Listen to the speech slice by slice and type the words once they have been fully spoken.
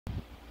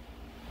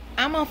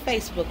I'm on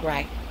Facebook,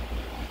 right?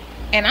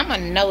 And I'm a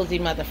nosy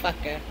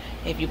motherfucker.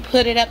 If you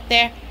put it up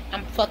there,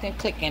 I'm fucking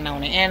clicking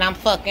on it. And I'm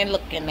fucking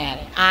looking at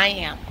it. I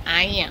am.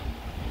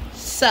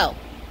 So,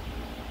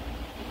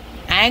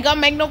 I ain't gonna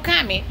make no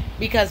comment.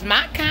 Because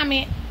my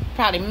comment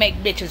probably make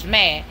bitches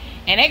mad.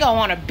 And they gonna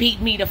wanna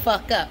beat me the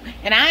fuck up.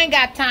 And I ain't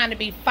got time to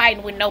be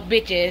fighting with no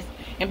bitches.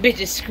 And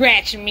bitches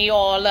scratching me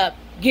all up.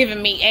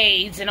 Giving me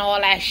AIDS and all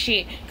that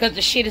shit. Because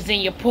the shit is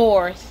in your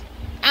pores.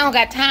 I don't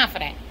got time for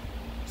that.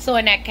 So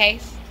in that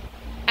case,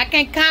 I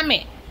can't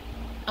comment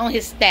on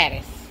his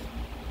status.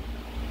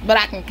 But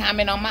I can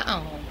comment on my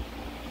own.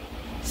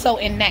 So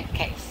in that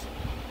case,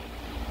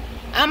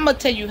 I'm going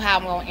to tell you how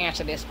I'm going to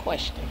answer this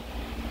question.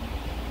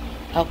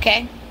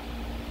 Okay?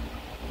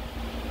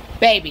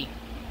 Baby,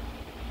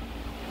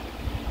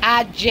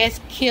 I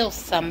just killed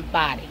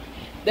somebody.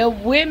 The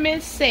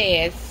woman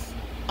says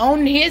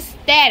on his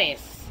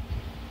status,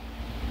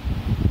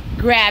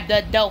 grab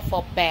the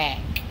duffel bag.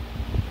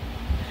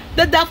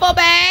 The duffel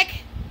bag.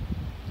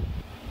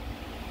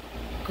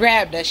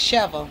 Grab the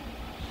shovel.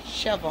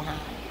 Shovel, huh?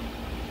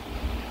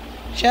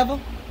 Shovel?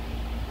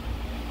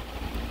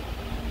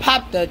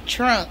 Pop the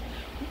trunk.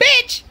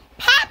 Bitch,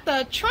 pop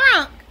the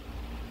trunk.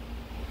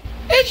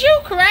 Is you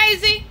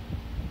crazy?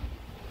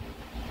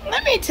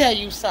 Let me tell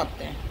you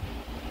something.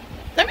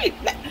 Let me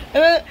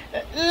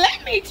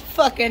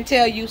fucking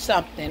tell you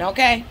something,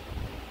 okay?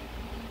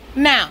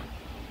 Now,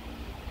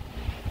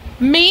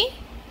 me,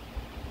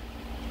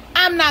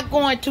 I'm not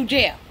going to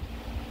jail.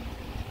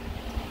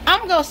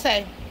 I'm going to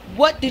say,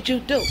 what did you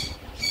do?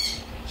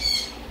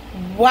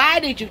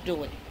 Why did you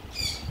do it?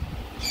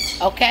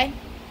 Okay?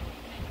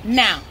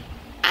 Now,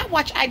 I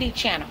watch ID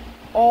channel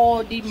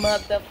all the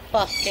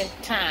motherfucking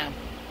time.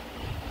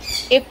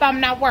 If I'm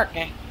not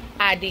working,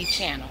 ID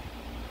channel.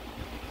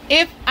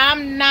 If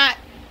I'm not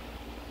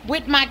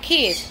with my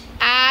kids,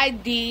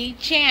 ID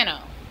channel.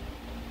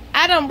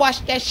 I done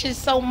watched that shit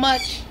so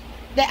much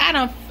that I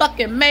done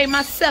fucking made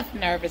myself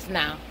nervous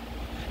now.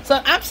 So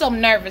I'm so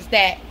nervous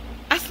that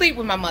I sleep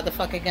with my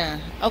motherfucking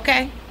gun,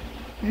 okay?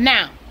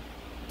 Now,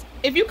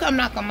 if you come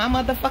knock on my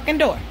motherfucking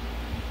door,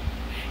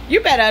 you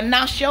better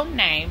announce your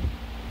name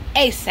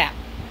ASAP.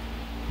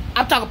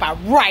 I'm talking about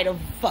right a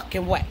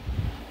fucking way.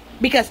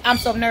 Because I'm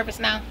so nervous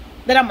now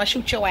that I'm going to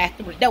shoot your ass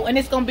through the door. And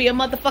it's going to be a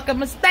motherfucking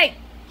mistake.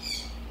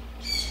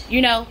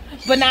 You know?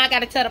 But now I got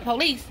to tell the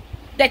police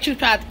that you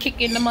tried to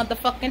kick in the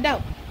motherfucking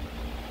door.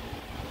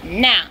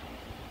 Now.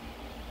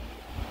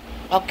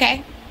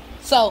 Okay?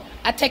 So,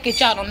 I take it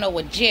y'all don't know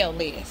what jail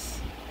is.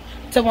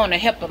 To want to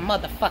help a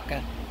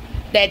motherfucker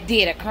that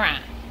did a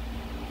crime.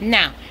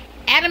 Now,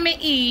 Adam and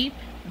Eve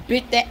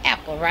bit that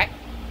apple, right?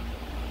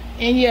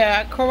 And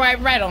you're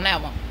correct right on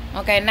that one.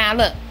 Okay, now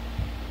look.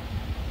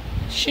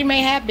 She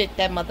may have bit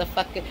that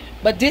motherfucker.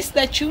 But this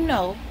let you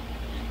know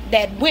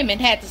that women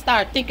had to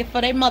start thinking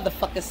for their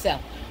motherfucking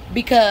self.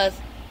 Because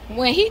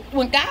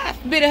when God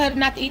forbid her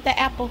not to eat that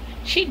apple,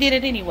 she did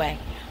it anyway.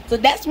 So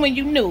that's when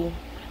you knew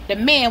the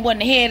man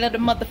wasn't the head of the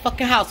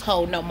motherfucking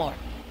household no more.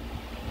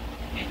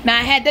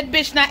 Now, had that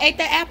bitch not ate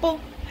that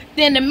apple,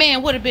 then the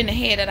man would have been the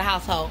head of the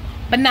household.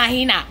 But now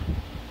he not.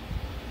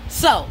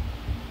 So,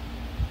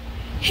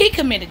 he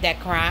committed that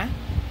crime.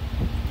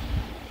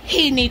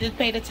 He needed to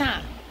pay the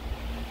time.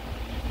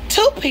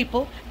 2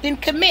 people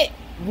didn't commit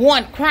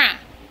one crime.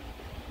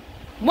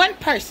 One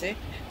person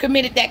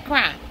committed that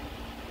crime.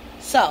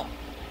 So,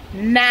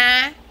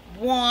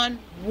 911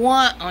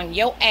 on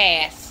your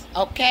ass,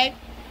 okay?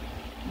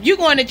 You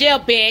going to jail,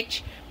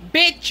 bitch.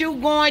 Bitch, you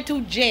going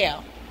to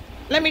jail.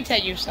 Let me tell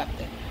you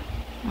something.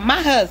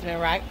 My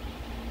husband, right?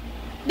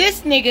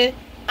 This nigga,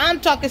 I'm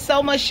talking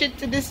so much shit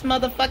to this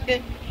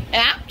motherfucker, and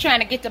I'm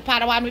trying to get to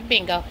Potawatomi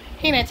Bingo.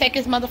 He didn't take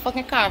his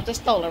motherfucking car with the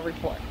stolen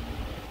report.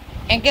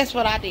 And guess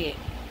what I did?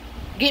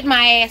 Get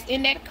my ass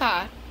in that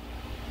car,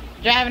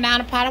 driving down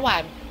to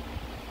Potawatomi.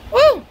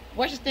 Woo!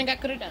 Worst thing I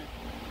could have done.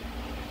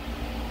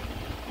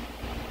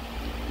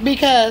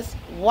 Because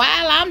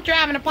while I'm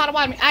driving to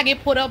Potawatomi, I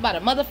get put up by the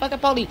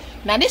motherfucking police.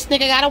 Now this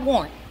nigga got a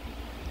warrant.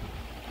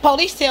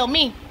 Police tell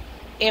me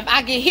if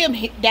I get him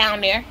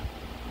down there,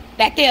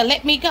 that they'll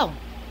let me go.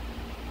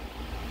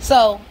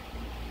 So,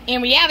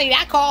 in reality,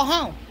 I call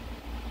home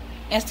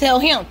and tell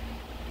him,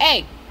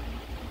 hey,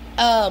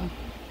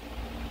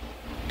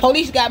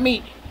 police got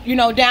me,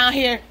 down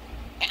here.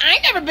 I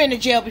ain't never been to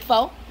jail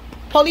before.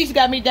 Police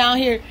got me down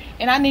here,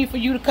 and I need for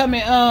you to come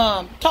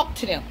and talk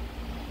to them.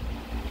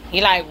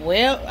 He like,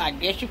 well, I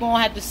guess you're going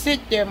to have to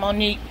sit there,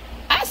 Monique.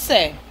 I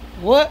say,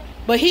 what?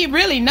 But he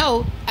really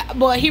know,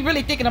 but he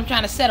really thinking I'm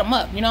trying to set him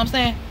up. You know what I'm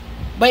saying?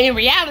 But in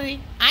reality,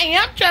 I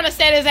am trying to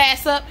set his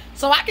ass up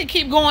so I can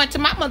keep going to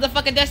my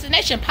motherfucking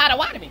destination,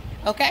 Potawatomi.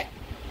 Okay?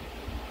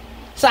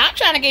 So I'm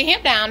trying to get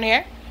him down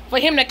there for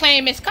him to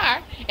claim his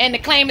car and to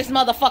claim his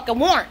motherfucking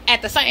warrant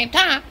at the same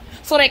time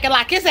so they can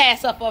lock his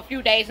ass up for a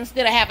few days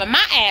instead of having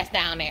my ass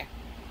down there.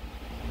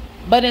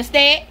 But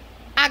instead,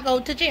 I go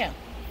to jail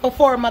for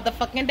 4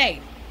 motherfucking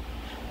days.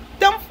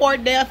 Them 4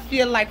 days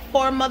feel like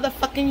 4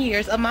 motherfucking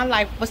years of my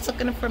life was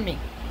taken from me.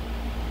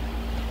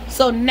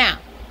 So now,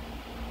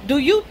 do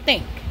you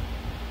think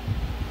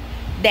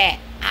that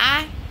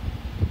I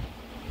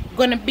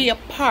gonna be a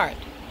part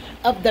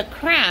of the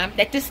crime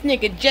that this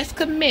nigga just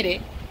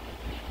committed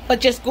for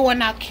just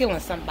going out killing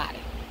somebody.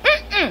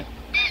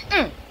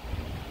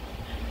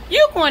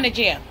 You going to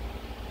jail.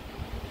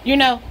 You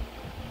know,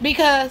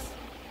 because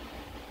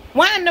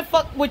why in the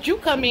fuck would you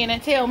come in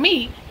and tell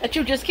me that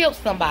you just killed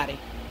somebody?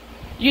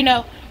 You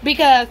know,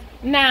 because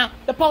now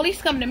the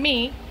police come to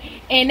me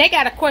and they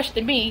gotta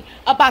question me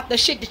about the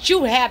shit that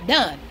you have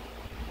done.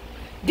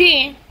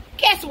 Then,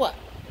 guess what?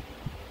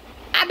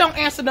 I don't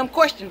answer them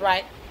questions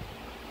right.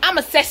 I'm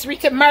accessory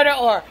to murder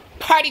or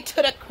party to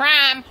the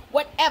crime,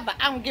 whatever.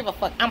 I don't give a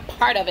fuck. I'm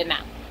part of it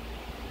now.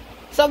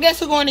 So guess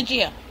who's going to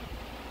jail?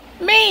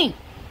 Me.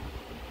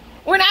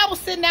 When I was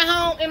sitting at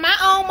home in my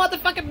own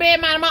motherfucking bed,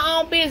 minding my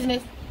own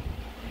business,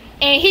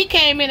 and he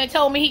came in and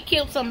told me he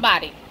killed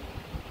somebody.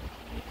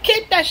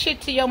 Keep that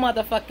shit to your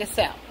motherfucking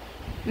self.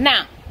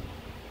 Now,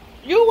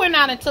 you went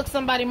out and took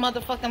somebody's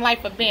motherfucking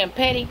life for being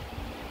petty.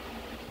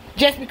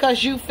 Just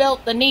because you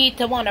felt the need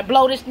to want to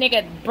blow this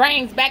nigga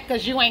brains back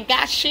because you ain't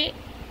got shit.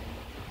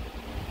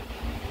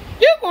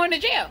 You're going to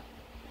jail.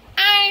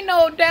 I ain't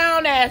no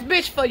down ass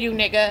bitch for you,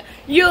 nigga.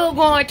 You're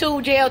going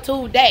to jail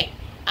today.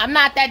 I'm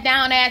not that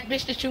down ass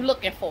bitch that you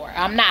looking for.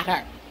 I'm not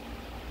her.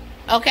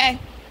 Okay?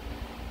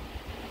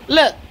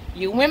 Look,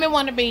 you women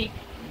want to be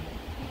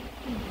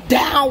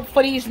down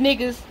for these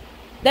niggas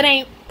that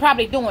ain't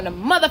probably doing a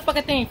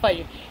motherfucking thing for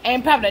you.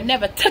 Ain't probably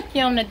never took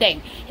you on a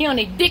date. He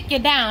only dick you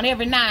down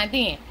every now and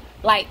then.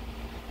 Like,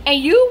 and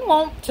you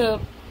want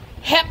to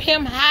help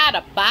him hide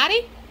a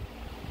body?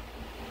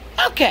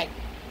 Okay.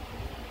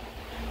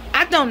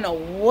 I don't know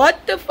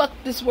what the fuck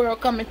this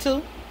world coming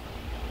to.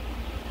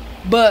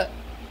 But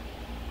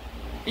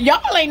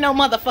y'all ain't no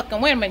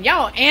motherfucking women.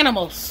 Y'all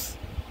animals.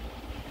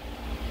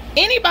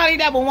 Anybody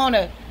that would want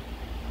to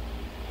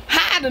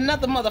hide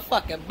another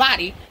motherfucking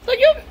body. So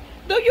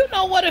do you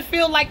know what it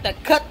feel like to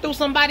cut through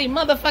somebody's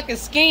motherfucking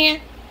skin?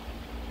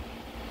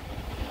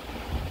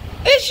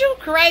 Is you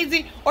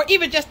crazy? Or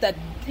even just to,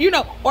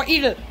 or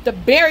either to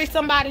bury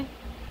somebody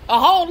a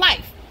whole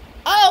life.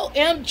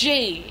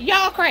 OMG.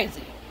 Y'all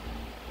crazy.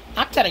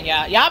 I'm telling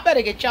y'all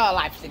better get y'all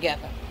lives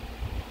together.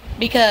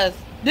 Because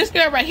this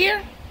girl right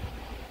here,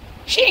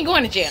 she ain't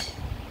going to jail.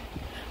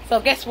 So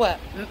guess what?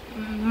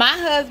 My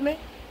husband,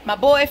 my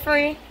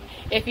boyfriend,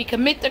 if he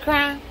commit the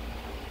crime,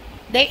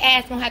 they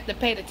ass gonna have to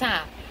pay the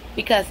time.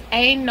 Because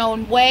ain't no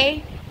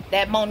way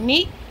that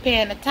Monique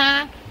paying the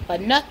time for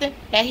nothing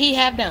that he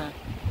have done.